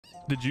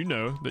Did you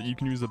know that you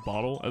can use a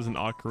bottle as an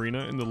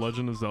ocarina in The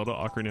Legend of Zelda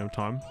Ocarina of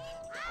Time?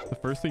 The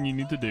first thing you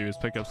need to do is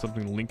pick up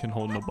something Link can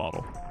hold in a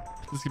bottle.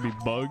 This could be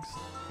bugs,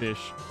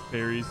 fish,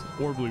 berries,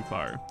 or blue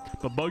fire,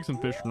 but bugs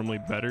and fish are normally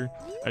better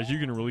as you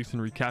can release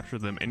and recapture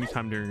them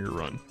anytime during your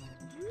run.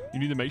 You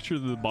need to make sure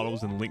that the bottle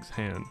is in Link's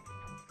hand.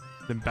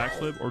 Then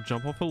backflip or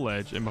jump off a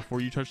ledge, and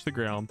before you touch the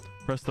ground,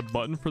 press the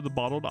button for the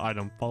bottled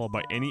item followed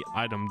by any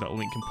item that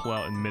Link can pull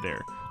out in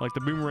midair, like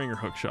the boomerang or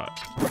hookshot.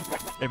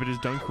 If it is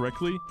done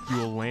correctly, you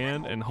will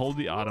land and hold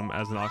the item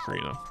as an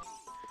ocarina.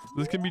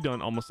 This can be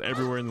done almost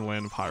everywhere in the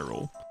land of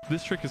Hyrule.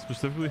 This trick is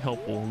specifically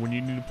helpful when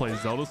you need to play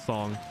Zelda's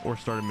song or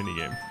start a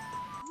minigame.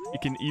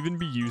 It can even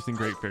be used in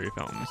Great Fairy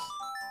Fountains.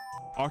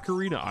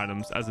 Ocarina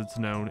Items, as it's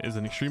known, is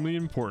an extremely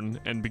important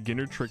and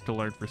beginner trick to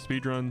learn for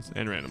speedruns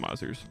and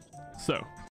randomizers. So,